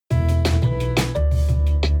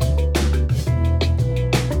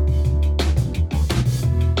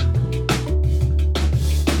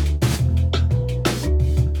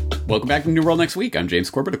Welcome back to New World Next Week. I'm James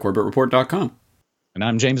Corbett of CorbettReport.com. And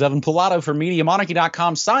I'm James Evan Pilato from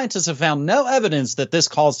MediaMonarchy.com. Scientists have found no evidence that this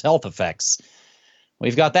caused health effects.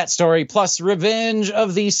 We've got that story, plus revenge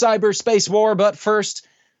of the cyberspace war. But first,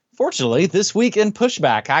 fortunately, This Week in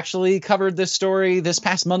Pushback actually covered this story this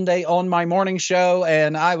past Monday on my morning show,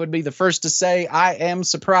 and I would be the first to say I am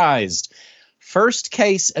surprised. First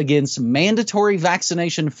case against mandatory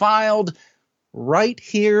vaccination filed right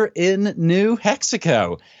here in New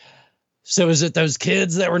Mexico. So is it those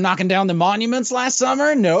kids that were knocking down the monuments last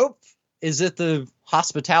summer? Nope. Is it the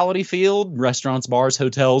hospitality field, restaurants, bars,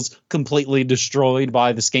 hotels completely destroyed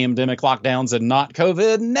by the scamdemic lockdowns and not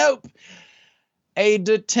COVID? Nope. A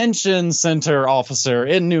detention center officer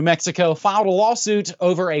in New Mexico filed a lawsuit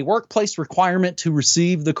over a workplace requirement to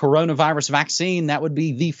receive the coronavirus vaccine. That would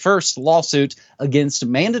be the first lawsuit against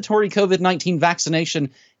mandatory COVID-19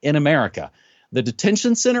 vaccination in America. The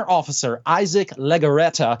detention center officer, Isaac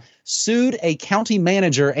Legarreta, sued a county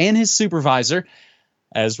manager and his supervisor,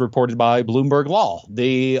 as reported by Bloomberg Law.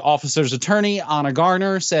 The officer's attorney, Anna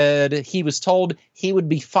Garner, said he was told he would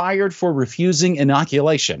be fired for refusing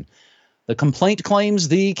inoculation. The complaint claims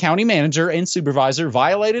the county manager and supervisor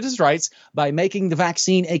violated his rights by making the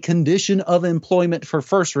vaccine a condition of employment for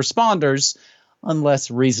first responders, unless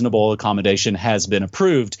reasonable accommodation has been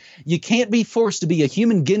approved. You can't be forced to be a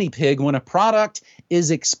human guinea pig when a product is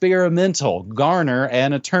experimental. Garner,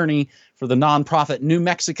 an attorney for the nonprofit New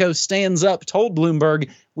Mexico Stands Up, told Bloomberg,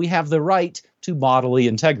 "We have the right to bodily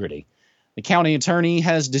integrity." The county attorney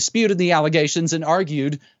has disputed the allegations and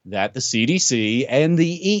argued that the CDC and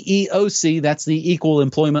the EEOC, that's the Equal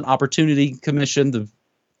Employment Opportunity Commission,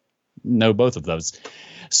 know both of those,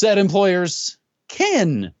 said employers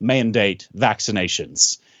can mandate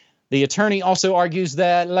vaccinations. The attorney also argues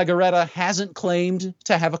that Legarreta hasn't claimed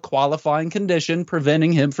to have a qualifying condition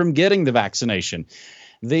preventing him from getting the vaccination.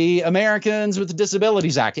 The Americans with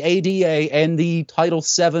Disabilities Act, ADA, and the Title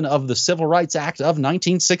VII of the Civil Rights Act of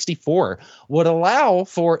 1964 would allow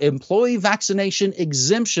for employee vaccination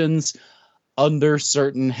exemptions under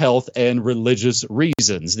certain health and religious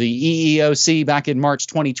reasons. The EEOC back in March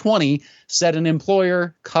 2020 said an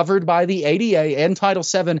employer covered by the ADA and Title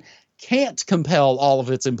VII can't compel all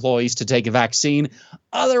of its employees to take a vaccine.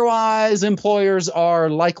 Otherwise, employers are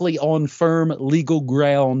likely on firm legal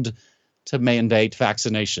ground to mandate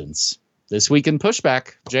vaccinations. This Week in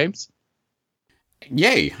Pushback, James?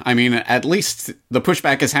 Yay. I mean, at least the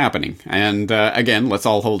pushback is happening. And again, let's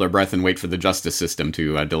all hold our breath and wait for the justice system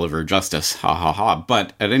to deliver justice. Ha ha ha.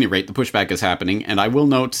 But at any rate, the pushback is happening. And I will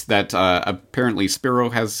note that apparently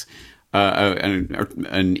Spiro has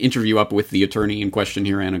an interview up with the attorney in question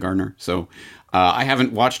here, Anna Garner. So I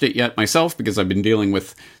haven't watched it yet myself because I've been dealing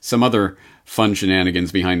with some other fun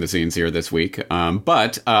shenanigans behind the scenes here this week.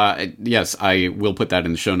 But yes, I will put that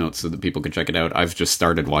in the show notes so that people can check it out. I've just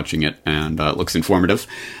started watching it and it looks informative.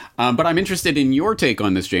 But I'm interested in your take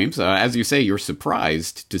on this, James. As you say, you're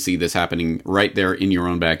surprised to see this happening right there in your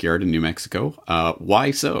own backyard in New Mexico.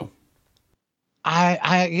 Why so?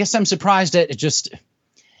 I guess I'm surprised at it just...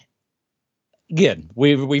 Again,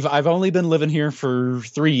 I've only been living here for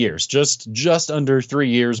 3 years, just under 3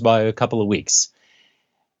 years by a couple of weeks.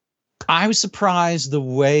 I was surprised the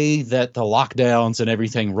way that the lockdowns and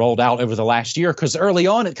everything rolled out over the last year, because early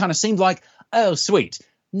on it kind of seemed like, oh, sweet,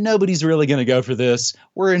 nobody's really going to go for this.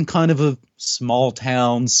 We're in kind of a small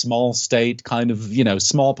town, small state, kind of,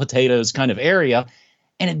 small potatoes kind of area,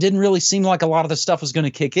 and it didn't really seem like a lot of the stuff was going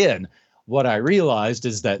to kick in. What I realized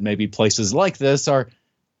is that maybe places like this are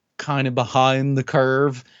kind of behind the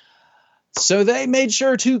curve. So they made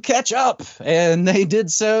sure to catch up, and they did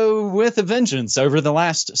so with a vengeance over the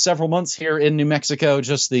last several months here in New Mexico.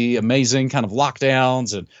 Just the amazing kind of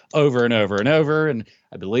lockdowns and over and over and over. And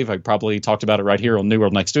I believe I probably talked about it right here on New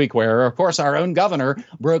World Next Week, where, of course, our own governor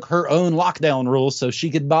broke her own lockdown rules so she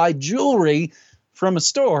could buy jewelry from a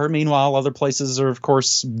store. Meanwhile, other places are, of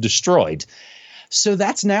course, destroyed. So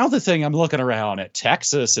that's now the thing. I'm looking around at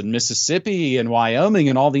Texas and Mississippi and Wyoming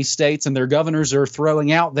and all these states, and their governors are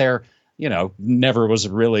throwing out their, never was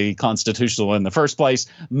really constitutional in the first place,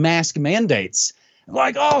 mask mandates.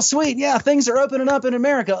 Like, oh, sweet, yeah, things are opening up in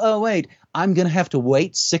America. Oh, wait, I'm going to have to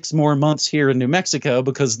wait 6 more months here in New Mexico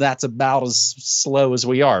because that's about as slow as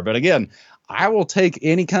we are. But again, I will take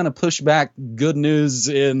any kind of pushback, good news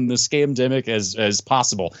in the scamdemic as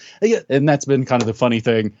possible. And that's been kind of the funny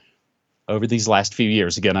thing over these last few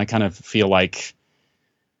years. Again, I kind of feel like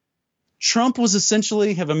Trump was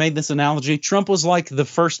essentially, have I made this analogy? Trump was like the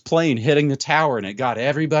first plane hitting the tower, and it got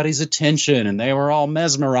everybody's attention and they were all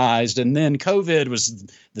mesmerized. And then COVID was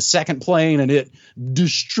the second plane, and it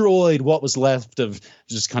destroyed what was left of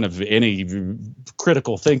just kind of any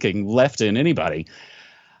critical thinking left in anybody.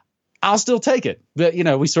 I'll still take it. But,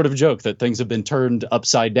 we sort of joke that things have been turned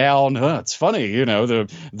upside down. It's funny,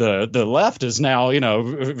 the left is now,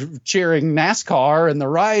 cheering NASCAR, and the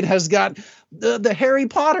right has got the Harry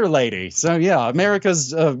Potter lady. So, yeah,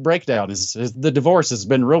 America's breakdown is the divorce has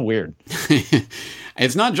been real weird.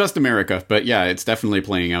 It's not just America, but yeah, it's definitely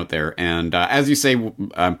playing out there. And as you say,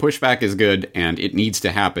 pushback is good, and it needs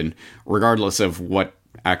to happen regardless of what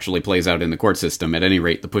actually plays out in the court system. At any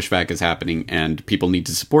rate, the pushback is happening, and people need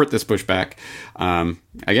to support this pushback.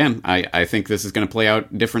 Again, I think this is going to play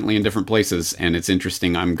out differently in different places, and it's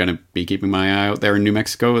interesting. I'm going to be keeping my eye out there in New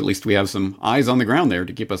Mexico. At least we have some eyes on the ground there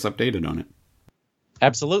to keep us updated on it.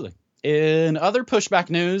 Absolutely. In other pushback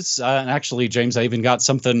news, actually, James, I even got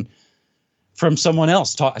something from someone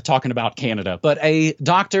else talking about Canada. But a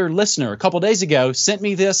doctor listener a couple days ago sent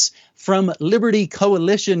me this from Liberty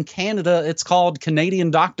Coalition Canada. It's called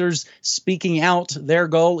Canadian Doctors Speaking Out. Their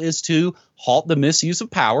goal is to halt the misuse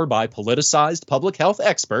of power by politicized public health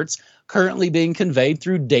experts currently being conveyed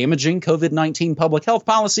through damaging COVID-19 public health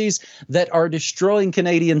policies that are destroying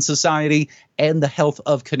Canadian society and the health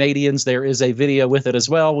of Canadians. There is a video with it as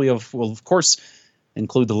well. Will, of course,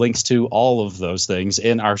 include the links to all of those things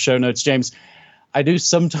in our show notes. James, I do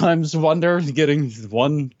sometimes wonder, getting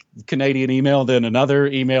one Canadian email, then another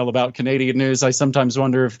email about Canadian news, I sometimes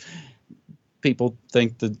wonder if people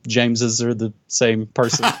think the Jameses are the same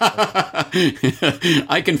person.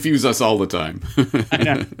 I confuse us all the time. I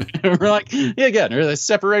know. We're like, yeah, again, we're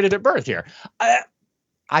separated at birth here.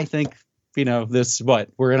 I think, we're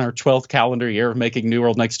in our 12th calendar year of making New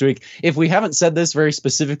World Next Week. If we haven't said this very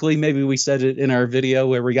specifically, maybe we said it in our video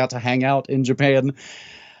where we got to hang out in Japan.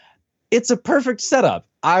 It's a perfect setup.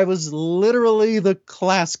 I was literally the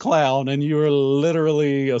class clown, and you were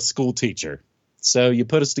literally a school teacher. So you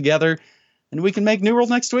put us together, and we can make New World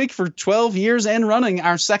Next Week for 12 years and running.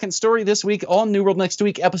 Our second story this week on New World Next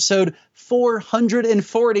Week, episode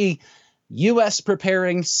 440, U.S.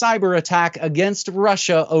 preparing cyber attack against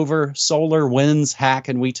Russia over SolarWinds hack.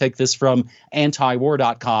 And we take this from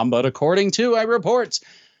antiwar.com. But according to a report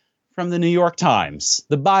from the New York Times,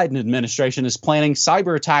 the Biden administration is planning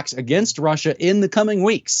cyber attacks against Russia in the coming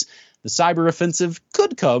weeks. The cyber offensive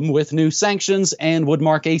could come with new sanctions and would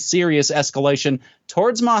mark a serious escalation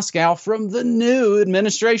towards Moscow from the new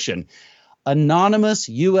administration. Anonymous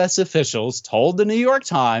U.S. officials told the New York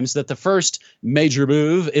Times that the first major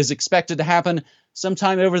move is expected to happen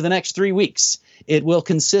sometime over the next 3 weeks. It will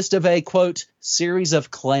consist of a, quote, series of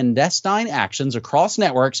clandestine actions across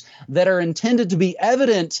networks that are intended to be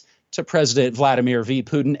evident to President Vladimir V.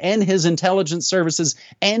 Putin and his intelligence services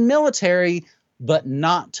and military, but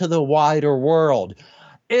not to the wider world.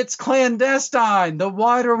 It's clandestine. The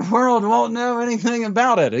wider world won't know anything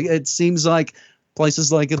about it. It seems like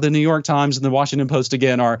places like the New York Times and the Washington Post,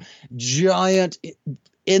 again, are giant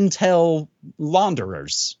intel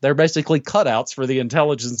launderers. They're basically cutouts for the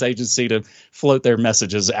intelligence agency to float their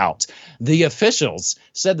messages out. The officials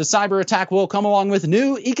said the cyber attack will come along with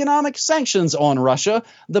new economic sanctions on Russia.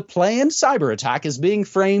 The planned cyber attack is being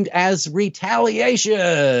framed as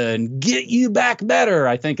retaliation. Get you back better,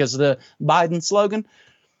 I think is the Biden slogan.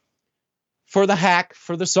 For the hack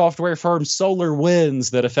for the software firm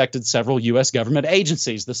SolarWinds that affected several U.S. government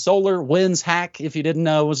agencies. The SolarWinds hack, if you didn't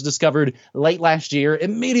know, was discovered late last year,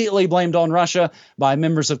 immediately blamed on Russia by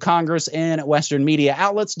members of Congress and Western media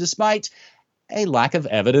outlets, despite a lack of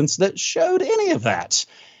evidence that showed any of that.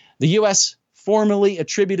 The U.S. formally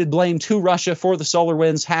attributed blame to Russia for the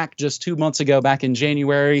SolarWinds hack just 2 months ago, back in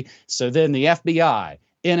January. So then the FBI,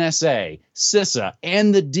 NSA, CISA,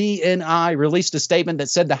 and the DNI released a statement that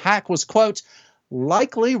said the hack was, quote,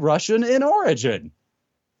 likely Russian in origin.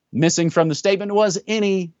 Missing from the statement was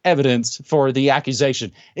any evidence for the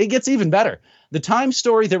accusation. It gets even better. The Times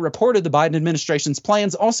story that reported the Biden administration's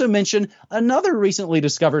plans also mentioned another recently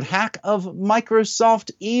discovered hack of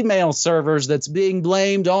Microsoft email servers that's being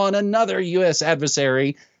blamed on another U.S.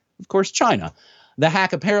 adversary, of course, China. The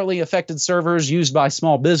hack apparently affected servers used by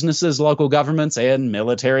small businesses, local governments, and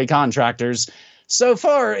military contractors. So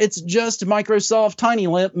far, it's just Microsoft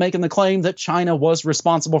TinyLimp making the claim that China was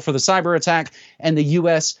responsible for the cyber attack, and the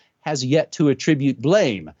U.S. has yet to attribute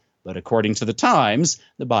blame. But according to the Times,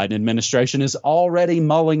 the Biden administration is already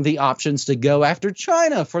mulling the options to go after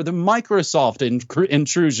China for the Microsoft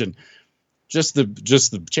intrusion. Just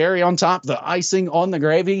the cherry on top, the icing on the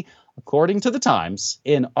gravy. According to the Times,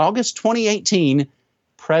 in August 2018,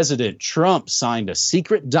 President Trump signed a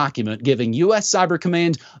secret document giving U.S. Cyber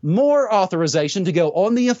Command more authorization to go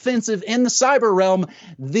on the offensive in the cyber realm.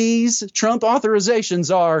 These Trump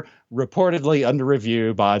authorizations are reportedly under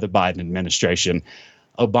review by the Biden administration.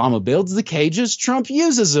 Obama builds the cages, Trump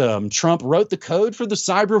uses them. Trump wrote the code for the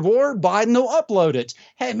cyber war, Biden will upload it.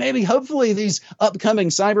 Hey, maybe hopefully these upcoming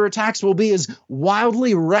cyber attacks will be as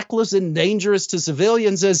wildly reckless and dangerous to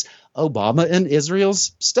civilians as Obama and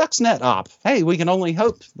Israel's Stuxnet op. Hey, we can only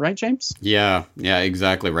hope, right, James? Yeah,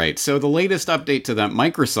 exactly right. So the latest update to that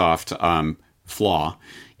Microsoft flaw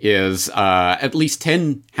is at least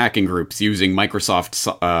 10 hacking groups using Microsoft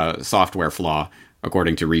software flaw,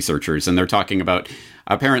 according to researchers. And they're talking about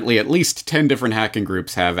apparently at least 10 different hacking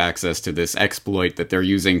groups have access to this exploit that they're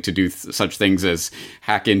using to do such things as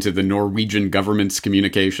hack into the Norwegian government's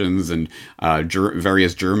communications and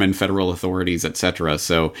various German federal authorities, etc.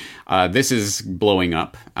 So this is blowing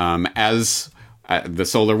up as the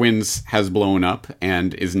SolarWinds has blown up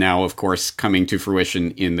and is now, of course, coming to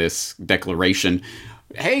fruition in this declaration.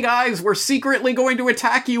 Hey guys, we're secretly going to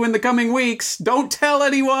attack you in the coming weeks. Don't tell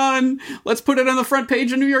anyone. Let's put it on the front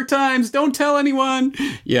page of New York Times. Don't tell anyone.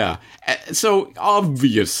 Yeah. So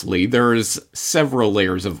obviously there's several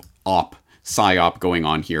layers of psyop going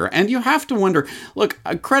on here. And you have to wonder, look,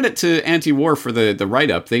 credit to Anti-War for the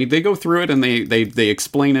write-up. They go through it and they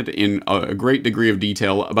explain it in a great degree of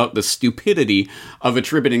detail about the stupidity of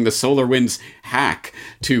attributing the SolarWinds hack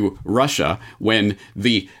to Russia when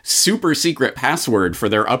the super secret password for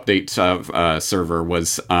their update server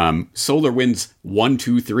was SolarWinds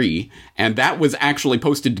 123, and that was actually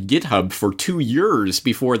posted to GitHub for 2 years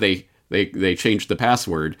before they changed the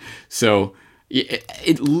password. So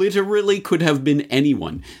it literally could have been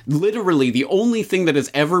anyone. Literally, the only thing that has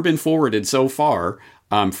ever been forwarded so far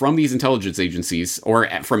from these intelligence agencies, or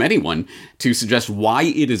from anyone, to suggest why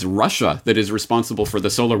it is Russia that is responsible for the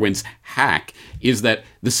SolarWinds hack, is that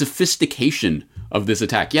the sophistication of this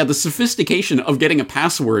attack. Yeah, the sophistication of getting a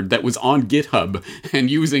password that was on GitHub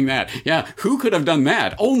and using that. Yeah, who could have done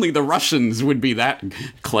that? Only the Russians would be that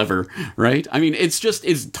clever, right? I mean, it's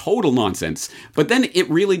total nonsense. But then it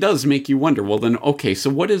really does make you wonder, well then, okay, so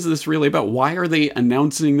what is this really about? Why are they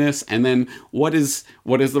announcing this? And then what is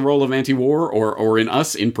the role of Anti-War or in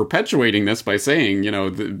us in perpetuating this by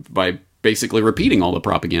saying, by basically repeating all the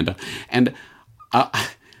propaganda? And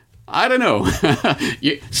I don't know.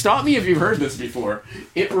 Stop me if you've heard this before.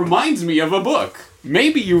 It reminds me of a book.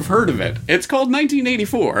 Maybe you've heard of it. It's called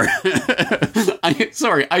 1984.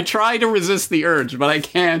 I try to resist the urge, but I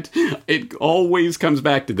can't. It always comes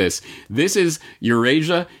back to this. This is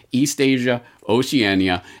Eurasia, East Asia,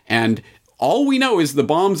 Oceania, and all we know is the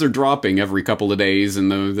bombs are dropping every couple of days,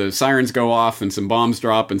 and the sirens go off, and some bombs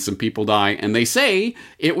drop, and some people die, and they say,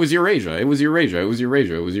 it was Eurasia, it was Eurasia, it was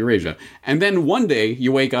Eurasia, it was Eurasia. And then one day,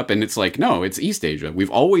 you wake up, and it's like, no, it's East Asia. We've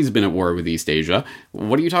always been at war with East Asia.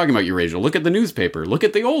 What are you talking about, Eurasia? Look at the newspaper. Look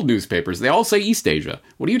at the old newspapers. They all say East Asia.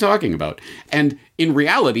 What are you talking about? And in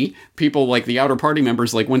reality, people like the Outer Party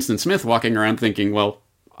members like Winston Smith walking around thinking, well,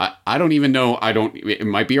 I don't even know. It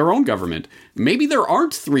might be our own government. Maybe there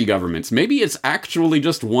aren't 3 governments. Maybe it's actually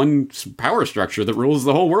just one power structure that rules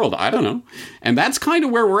the whole world. I don't know. And that's kind of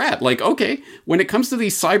where we're at. Like, okay, when it comes to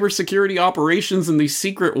these cybersecurity operations and these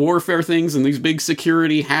secret warfare things and these big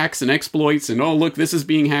security hacks and exploits and, oh, look, this is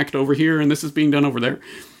being hacked over here and this is being done over there.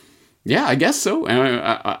 Yeah, I guess so.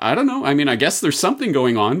 I don't know. I mean, I guess there's something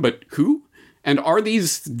going on, but who? And are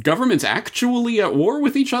these governments actually at war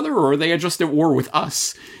with each other, or are they just at war with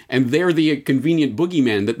us? And they're the convenient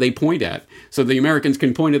boogeyman that they point at. So the Americans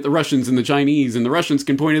can point at the Russians and the Chinese, and the Russians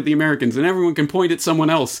can point at the Americans, and everyone can point at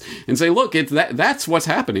someone else and say, look, that's what's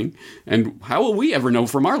happening. And how will we ever know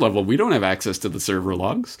from our level? We don't have access to the server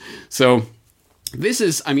logs. So this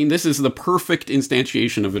is the perfect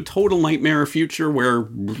instantiation of a total nightmare future where,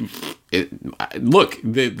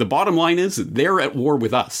 the bottom line is they're at war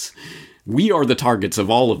with us. We are the targets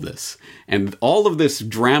of all of this. And all of this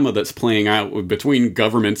drama that's playing out between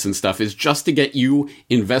governments and stuff is just to get you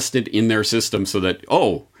invested in their system so that,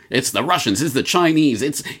 oh, it's the Russians, it's the Chinese,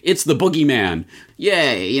 it's the boogeyman.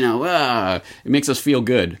 Yay, it makes us feel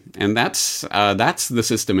good. And that's the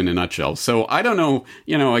system in a nutshell. So I don't know,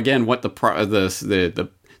 again, what the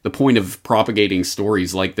point of propagating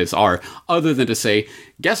stories like this are, other than to say,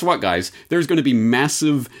 guess what, guys? There's going to be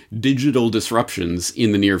massive digital disruptions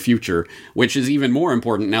in the near future, which is even more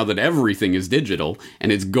important now that everything is digital,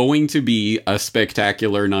 and it's going to be a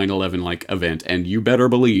spectacular 9/11-like event, and you better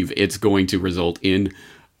believe it's going to result in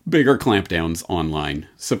bigger clampdowns online.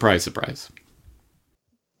 Surprise, surprise.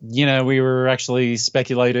 We were actually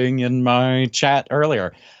speculating in my chat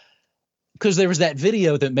earlier. because there was that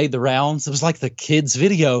video that made the rounds. It was like the kids'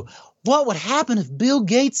 video. What would happen if Bill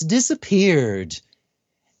Gates disappeared?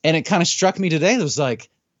 And it kind of struck me today. It was like,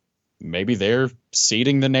 maybe they're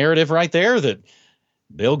seeding the narrative right there that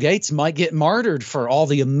Bill Gates might get martyred for all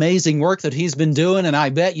the amazing work that he's been doing. And I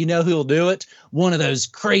bet you know who'll do it. One of those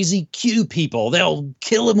crazy Q people. They'll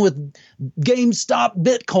kill him with GameStop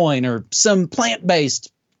Bitcoin or some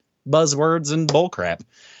plant-based buzzwords and bullcrap.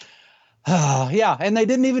 Yeah, and they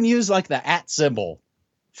didn't even use like the @ symbol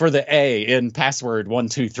for the A in password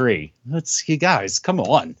 123. You guys, come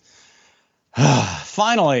on.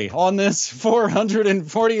 Finally, on this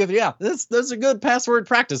 440th, those are good password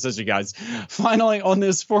practices, you guys. Finally, on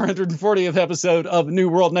this 440th episode of New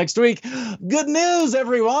World Next Week, good news,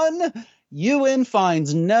 everyone! UN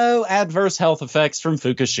finds no adverse health effects from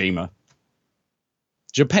Fukushima.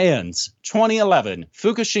 Japan's 2011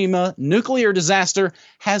 Fukushima nuclear disaster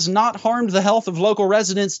has not harmed the health of local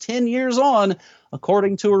residents 10 years on,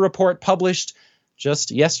 according to a report published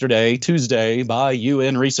just yesterday, Tuesday, by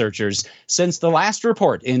UN researchers. Since the last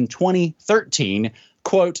report in 2013,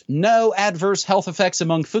 quote, no adverse health effects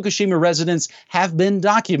among Fukushima residents have been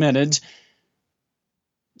documented.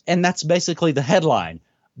 And that's basically the headline.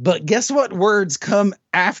 But guess what words come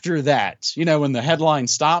after that? You know, when the headline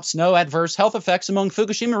stops, no adverse health effects among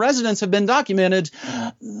Fukushima residents have been documented.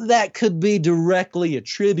 That could be directly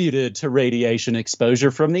attributed to radiation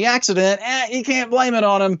exposure from the accident. You can't blame it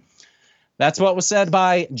on them. That's what was said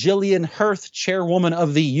by Gillian Hirth, chairwoman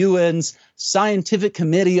of the UN's Scientific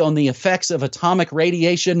Committee on the Effects of Atomic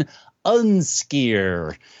Radiation,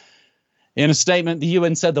 UNSCEAR. In a statement, the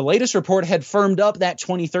UN said the latest report had firmed up that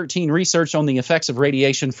 2013 research on the effects of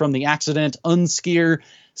radiation from the accident. UNSCEAR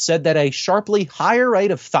said that a sharply higher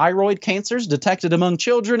rate of thyroid cancers detected among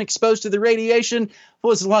children exposed to the radiation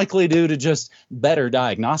was likely due to just better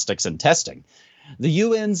diagnostics and testing. The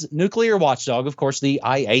UN's nuclear watchdog, of course, the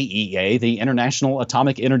IAEA, the International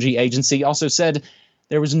Atomic Energy Agency, also said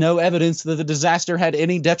there was no evidence that the disaster had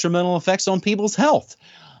any detrimental effects on people's health.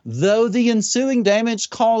 Though the ensuing damage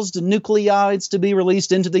caused nuclides to be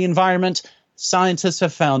released into the environment, scientists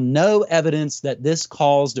have found no evidence that this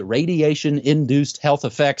caused radiation-induced health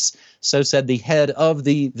effects, so said the head of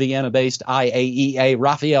the Vienna-based IAEA,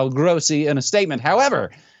 Rafael Grossi, in a statement. However,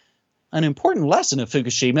 an important lesson of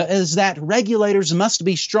Fukushima is that regulators must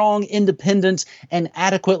be strong, independent, and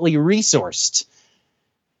adequately resourced.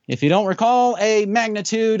 If you don't recall, a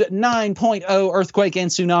magnitude 9.0 earthquake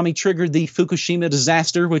and tsunami triggered the Fukushima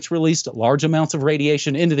disaster, which released large amounts of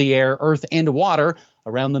radiation into the air, earth, and water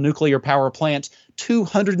around the nuclear power plant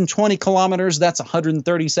 220 kilometers, that's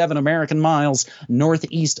 137 American miles,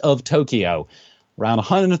 northeast of Tokyo. Around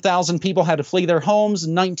 100,000 people had to flee their homes,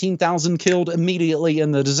 19,000 killed immediately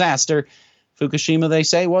in the disaster. Fukushima, they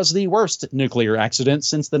say, was the worst nuclear accident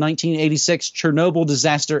since the 1986 Chernobyl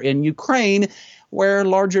disaster in Ukraine, where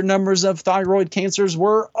larger numbers of thyroid cancers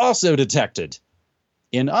were also detected.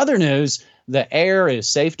 In other news, the air is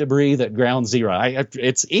safe to breathe at ground zero.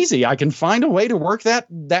 It's easy. I can find a way to work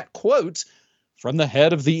that quote from the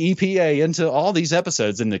head of the EPA into all these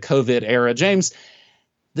episodes in the COVID era. James,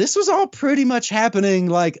 this was all pretty much happening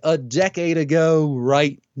like a decade ago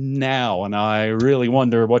right now, and I really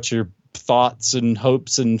wonder what your thoughts and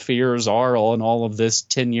hopes and fears are on all of this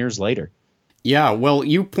 10 years later. Yeah, well,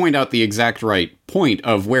 you point out the exact right point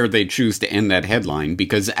of where they choose to end that headline,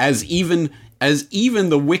 because as even the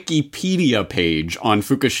Wikipedia page on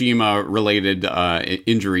Fukushima-related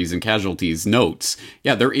injuries and casualties notes,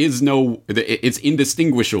 it's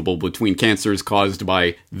indistinguishable between cancers caused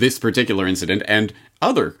by this particular incident and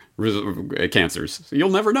other cancers.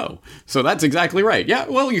 You'll never know. So that's exactly right. Yeah,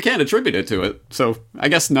 well, you can't attribute it to it. So I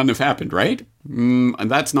guess none have happened, right?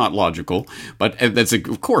 And that's not logical. But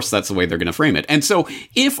of course, that's the way they're going to frame it. And so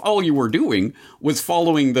if all you were doing was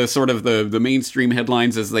following the sort of the mainstream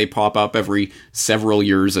headlines as they pop up every several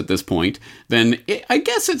years at this point, then I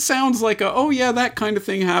guess it sounds like that kind of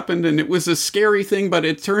thing happened and it was a scary thing, but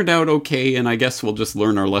it turned out okay. And I guess we'll just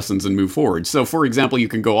learn our lessons and move forward. So for example, you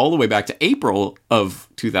can go all the way back to April of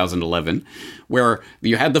 2011, where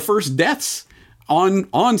you had the first deaths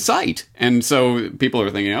on site. And so people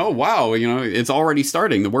are thinking, oh, wow, it's already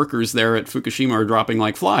starting. The workers there at Fukushima are dropping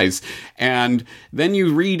like flies. And then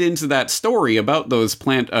you read into that story about those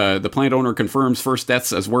the plant owner confirms first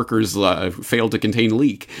deaths as workers failed to contain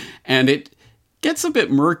leak. And it gets a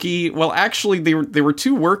bit murky. Well, actually, they were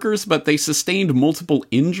two workers, but they sustained multiple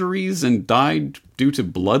injuries and died due to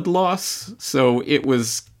blood loss. So it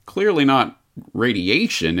was clearly not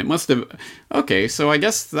radiation. It must have... Okay, so I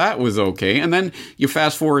guess that was okay. And then you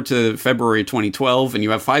fast forward to February 2012, and you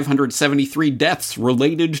have 573 deaths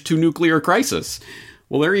related to nuclear crisis.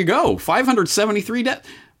 Well, there you go. 573 deaths.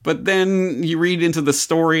 But then you read into the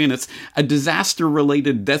story and it's a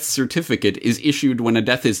disaster-related death certificate is issued when a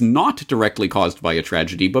death is not directly caused by a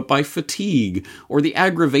tragedy, but by fatigue or the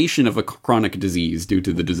aggravation of a chronic disease due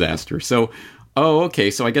to the disaster. So, oh, okay,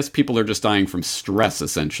 so I guess people are just dying from stress,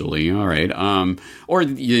 essentially. All right. Or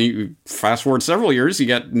you fast forward several years, you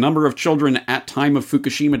get number of children at time of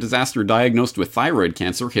Fukushima disaster diagnosed with thyroid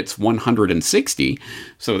cancer hits 160.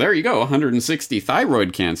 So there you go, 160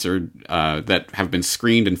 thyroid cancer that have been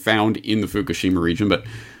screened and found in the Fukushima region.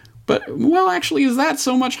 But, well, actually, is that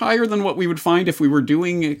so much higher than what we would find if we were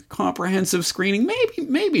doing a comprehensive screening?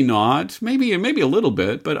 Maybe not. Maybe a little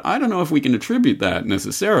bit, but I don't know if we can attribute that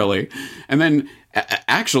necessarily. And then,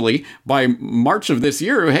 actually, by March of this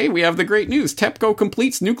year, hey, we have the great news. TEPCO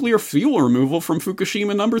completes nuclear fuel removal from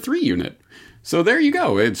Fukushima number 3 unit. So there you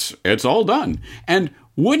go. It's all done. And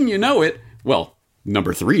wouldn't you know it, well,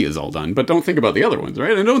 number 3 is all done, but don't think about the other ones,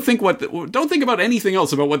 right? And don't think about anything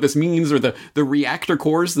else about what this means, or the reactor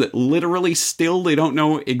cores that literally still they don't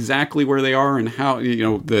know exactly where they are and how,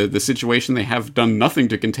 the situation. They have done nothing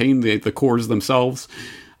to contain the cores themselves.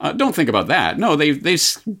 Don't think about that. No, they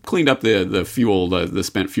cleaned up the fuel, the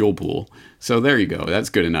spent fuel pool. So there you go.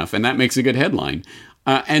 That's good enough, and that makes a good headline.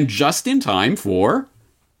 And just in time for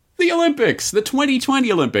the Olympics, the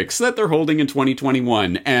 2020 Olympics that they're holding in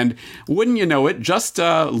 2021. And wouldn't you know it, just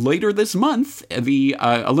later this month, the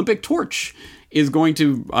Olympic torch is going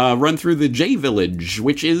to run through the J Village,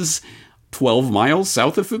 which is 12 miles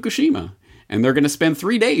south of Fukushima. And they're going to spend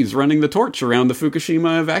 3 days running the torch around the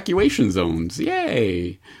Fukushima evacuation zones.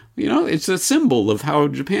 Yay! It's a symbol of how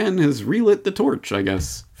Japan has relit the torch, I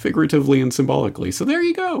guess, figuratively and symbolically. So there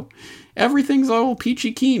you go. Everything's all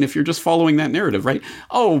peachy keen if you're just following that narrative, right?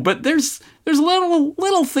 Oh, but there's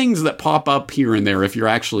little things that pop up here and there if you're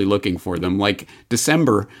actually looking for them. Like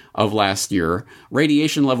December of last year,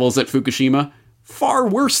 radiation levels at Fukushima far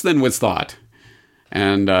worse than was thought.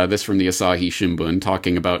 And this from the Asahi Shimbun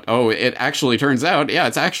talking about, it actually turns out,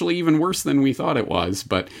 it's actually even worse than we thought it was.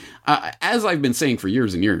 But as I've been saying for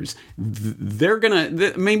years and years, they're going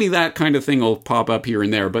to, maybe that kind of thing will pop up here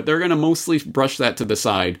and there, but they're going to mostly brush that to the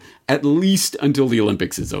side, at least until the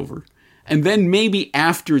Olympics is over. And then maybe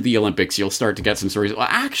after the Olympics, you'll start to get some stories. Well,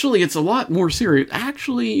 actually, it's a lot more serious.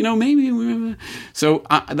 Actually, maybe. So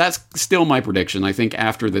that's still my prediction. I think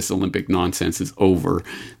after this Olympic nonsense is over,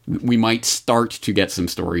 we might start to get some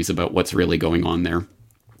stories about what's really going on there.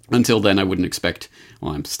 Until then, I wouldn't expect,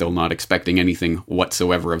 I'm still not expecting anything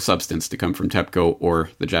whatsoever of substance to come from TEPCO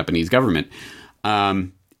or the Japanese government.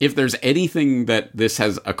 If there's anything that this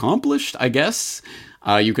has accomplished, I guess,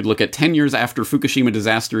 you could look at 10 years after Fukushima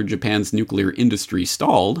disaster, Japan's nuclear industry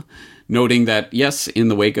stalled, noting that, yes, in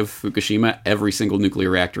the wake of Fukushima, every single nuclear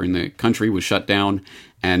reactor in the country was shut down,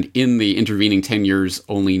 and in the intervening 10 years,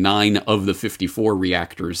 only 9 of the 54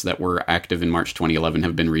 reactors that were active in March 2011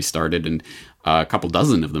 have been restarted, and a couple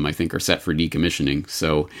dozen of them, I think, are set for decommissioning.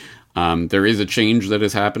 So there is a change that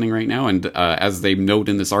is happening right now, and as they note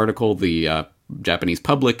in this article, the Japanese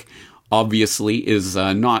public obviously is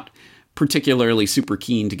not particularly super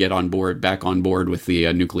keen to get back on board with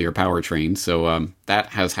the nuclear power train. So that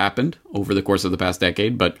has happened over the course of the past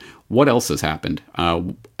decade. But what else has happened?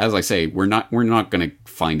 As I say, we're not going to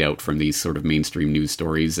find out from these sort of mainstream news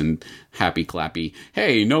stories and happy clappy,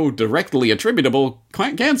 hey, no directly attributable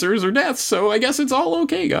cancers or deaths, so I guess it's all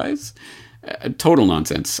okay, guys. Total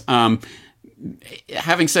nonsense.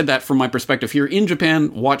 Having said that, from my perspective here in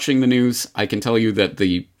Japan, watching the news, I can tell you that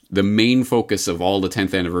the main focus of all the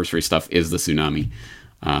 10th anniversary stuff is the tsunami.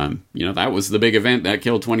 That was the big event that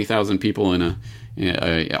killed 20,000 people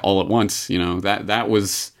all at once. That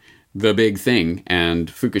was the big thing. And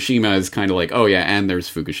Fukushima is kind of like, oh yeah, and there's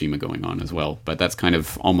Fukushima going on as well. But that's kind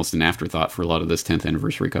of almost an afterthought for a lot of this 10th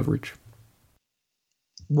anniversary coverage.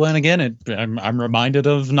 Well, and again, I'm reminded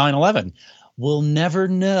of 9/11. We'll never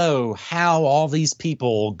know how all these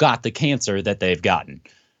people got the cancer that they've gotten.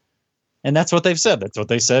 And that's what they've said. That's what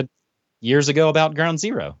they said years ago about Ground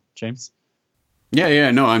Zero, James.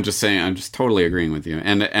 Yeah. No, I'm just totally agreeing with you.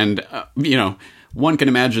 And one can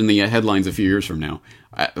imagine the headlines a few years from now.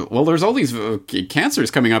 There's all these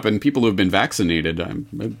cancers coming up and people who've been vaccinated.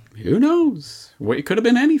 Who knows? It could have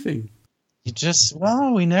been anything. We just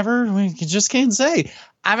can't say.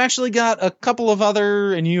 I've actually got a couple of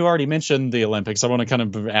other, and you already mentioned the Olympics. I want to kind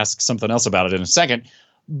of ask something else about it in a second.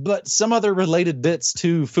 But some other related bits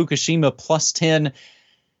to Fukushima plus 10.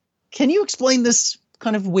 Can you explain this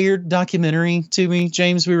kind of weird documentary to me,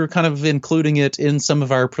 James? We were kind of including it in some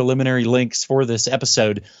of our preliminary links for this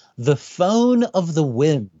episode. The Phone of the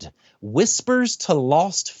Wind, Whispers to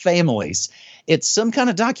Lost Families. It's some kind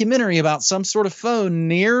of documentary about some sort of phone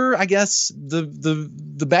near, I guess,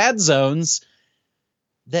 the bad zones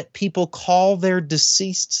that people call their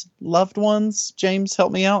deceased loved ones. James,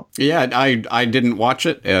 help me out. Yeah, I didn't watch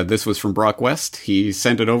it. This was from Brock West. He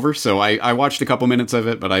sent it over, so I watched a couple minutes of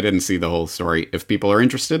it, but I didn't see the whole story. If people are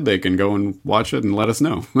interested, they can go and watch it and let us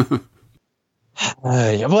know.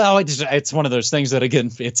 Well, it's one of those things that,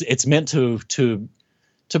 again, it's meant to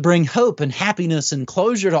bring hope and happiness and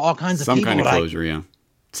closure to all kinds of people. Some kind of closure, yeah.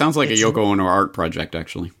 Sounds like a Yoko Ono art project,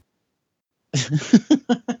 actually.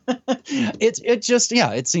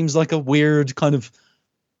 It seems like a weird kind of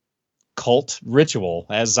cult ritual,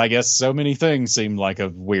 as I guess so many things seem like a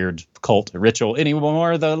weird cult ritual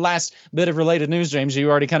anymore. The last bit of related news, James, you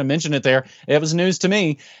already kind of mentioned it there. It was news to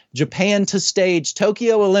me. Japan to stage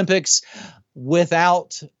Tokyo Olympics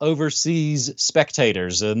without overseas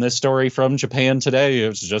spectators. And this story from Japan Today, it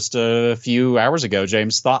was just a few hours ago.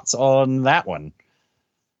 James, thoughts on that one?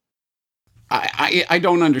 I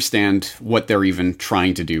don't understand what they're even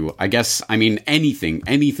trying to do. I guess, I mean, anything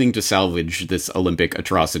to salvage this Olympic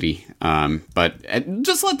atrocity. But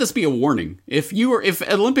just let this be a warning. If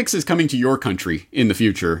Olympics is coming to your country in the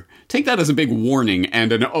future, take that as a big warning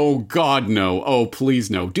and an, oh God, no, oh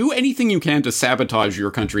please no. Do anything you can to sabotage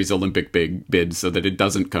your country's Olympic bid so that it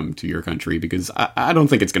doesn't come to your country, because I don't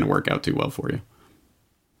think it's going to work out too well for you.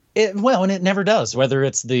 And it never does, whether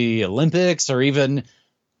it's the Olympics or even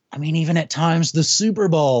at times the Super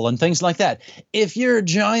Bowl and things like that. If you're a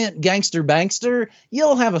giant gangster bankster,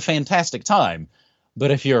 you'll have a fantastic time.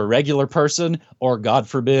 But if you're a regular person, or God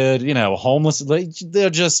forbid, homeless, they'll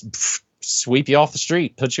just sweep you off the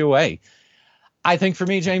street, put you away. I think for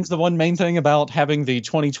me, James, the one main thing about having the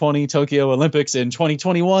 2020 Tokyo Olympics in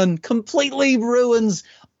 2021 completely ruins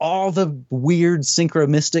all the weird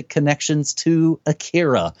synchromistic connections to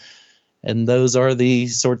Akira. And those are the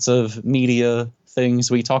sorts of media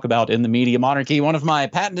things we talk about in the Media Monarchy. One of my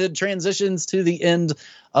patented transitions to the end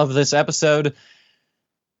of this episode.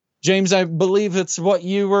 James, I believe it's what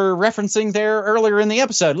you were referencing there earlier in the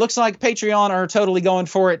episode. Looks like Patreon are totally going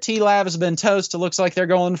for it. T-Lab has been toast. It looks like they're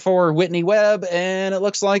going for Whitney Webb, and it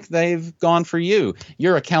looks like they've gone for you.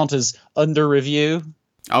 Your account is under review.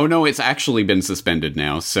 Oh, no, it's actually been suspended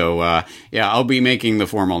now. So, I'll be making the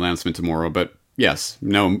formal announcement tomorrow. But yes,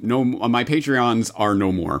 no, my Patreons are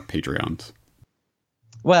no more Patreons.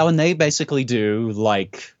 Well, and they basically do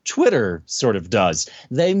like Twitter sort of does.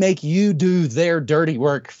 They make you do their dirty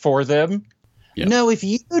work for them. Yep. No, if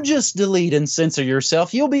you just delete and censor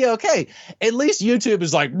yourself, you'll be okay. At least YouTube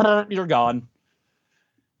is like, you're gone.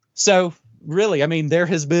 So really, there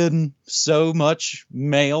has been so much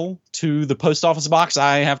mail to the post office box.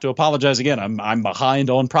 I have to apologize again. I'm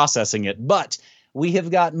behind on processing it, but we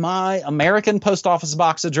have got my American post office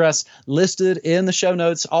box address listed in the show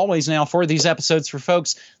notes always now for these episodes for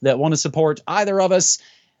folks that want to support either of us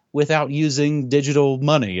without using digital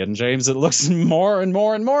money. And James, it looks more and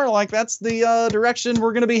more and more like that's the direction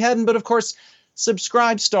we're going to be heading. But of course,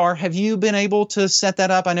 Subscribestar, have you been able to set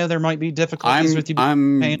that up? I know there might be difficulties with you.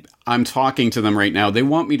 I'm talking to them right now. They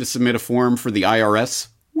want me to submit a form for the IRS,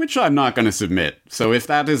 which I'm not going to submit. So if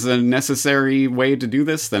that is a necessary way to do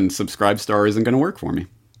this, then Subscribestar isn't going to work for me.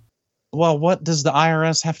 Well, what does the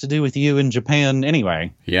IRS have to do with you in Japan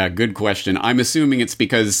anyway? Yeah, good question. I'm assuming it's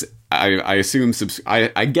because I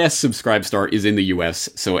guess Subscribestar is in the U.S.,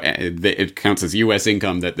 so it counts as U.S.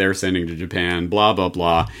 income that they're sending to Japan, blah, blah,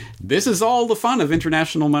 blah. This is all the fun of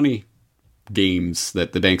international money games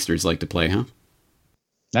that the banksters like to play, huh?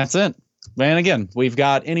 That's it. And again, we've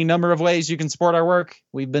got any number of ways you can support our work.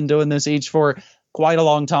 We've been doing this each for quite a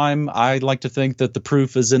long time. I'd like to think that the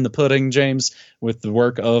proof is in the pudding, James, with the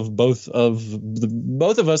work of both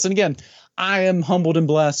of us. And again, I am humbled and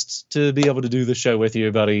blessed to be able to do the show with you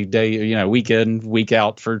about a day, week in, week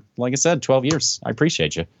out for, like I said, 12 years. I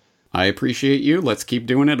appreciate you. I appreciate you. Let's keep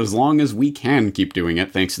doing it as long as we can keep doing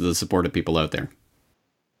it, thanks to the support of people out there.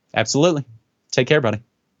 Absolutely. Take care, buddy.